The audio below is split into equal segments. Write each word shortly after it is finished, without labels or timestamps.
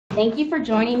Thank you for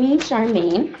joining me,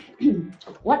 Charmaine.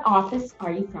 What office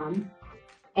are you from,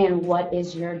 and what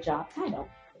is your job title?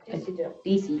 DCW.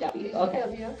 DCW. Okay.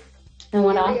 DCW. And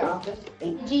what Erie office? Office.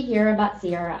 Did you hear about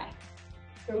CRI?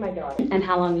 Through my daughter. And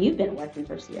how long you've been working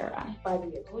for CRI? 5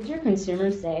 years. Would your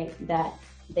consumers say that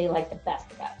they like the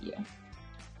best about you?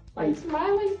 My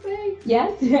smiling face.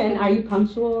 Yes. And are you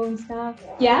punctual and stuff?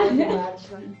 Yeah.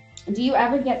 Do you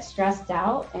ever get stressed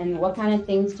out? And what kind of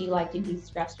things do you like to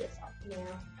de-stress yourself? Yeah.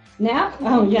 Nap?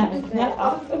 Oh yeah. That's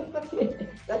awesome.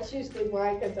 That's usually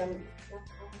why, because I'm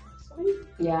not sleep.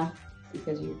 Yeah.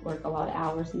 Because you work a lot of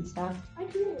hours and stuff. I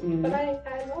do, but I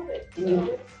love it.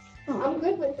 And So I'm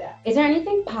good with that. Is there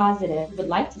anything positive you would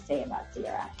like to say about CRI?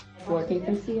 Working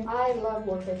for CRI? I love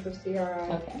working for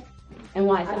CRI. Okay. And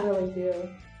why is that? I really do.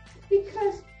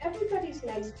 Because everybody's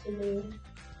nice to me.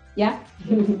 Yeah?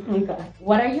 Okay.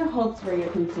 What are your hopes for your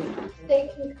consumers? They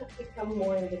can become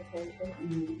more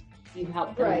independent. You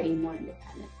help them Right. be more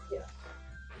independent. Yeah.